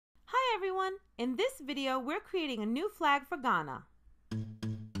everyone! In this video, we're creating a new flag for Ghana.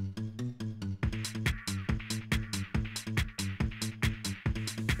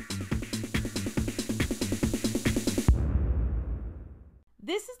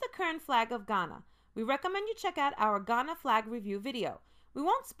 This is the current flag of Ghana. We recommend you check out our Ghana flag review video. We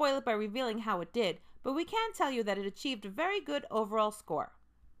won't spoil it by revealing how it did, but we can tell you that it achieved a very good overall score.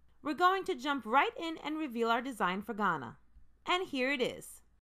 We're going to jump right in and reveal our design for Ghana. And here it is.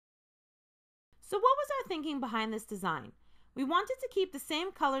 So what was our thinking behind this design? We wanted to keep the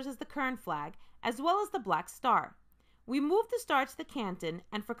same colors as the current flag, as well as the black star. We moved the star to the canton,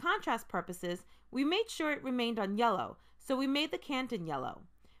 and for contrast purposes, we made sure it remained on yellow, so we made the canton yellow.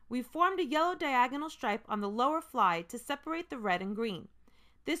 We formed a yellow diagonal stripe on the lower fly to separate the red and green.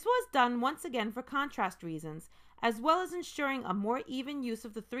 This was done once again for contrast reasons, as well as ensuring a more even use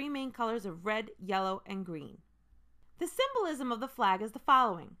of the three main colors of red, yellow, and green. The symbolism of the flag is the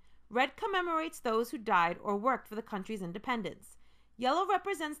following. Red commemorates those who died or worked for the country's independence. Yellow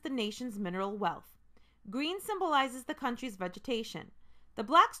represents the nation's mineral wealth. Green symbolizes the country's vegetation. The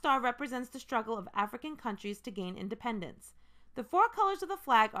black star represents the struggle of African countries to gain independence. The four colors of the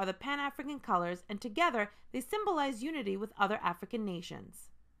flag are the Pan-African colors, and together they symbolize unity with other African nations.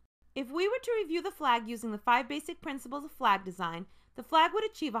 If we were to review the flag using the 5 basic principles of flag design, the flag would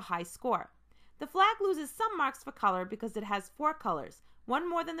achieve a high score. The flag loses some marks for color because it has 4 colors, one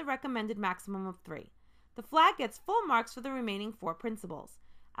more than the recommended maximum of 3. The flag gets full marks for the remaining 4 principles.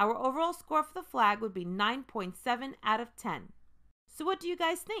 Our overall score for the flag would be 9.7 out of 10. So what do you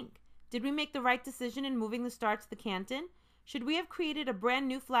guys think? Did we make the right decision in moving the star to the canton? Should we have created a brand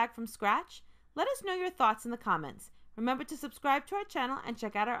new flag from scratch? Let us know your thoughts in the comments. Remember to subscribe to our channel and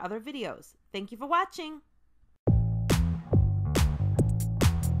check out our other videos. Thank you for watching!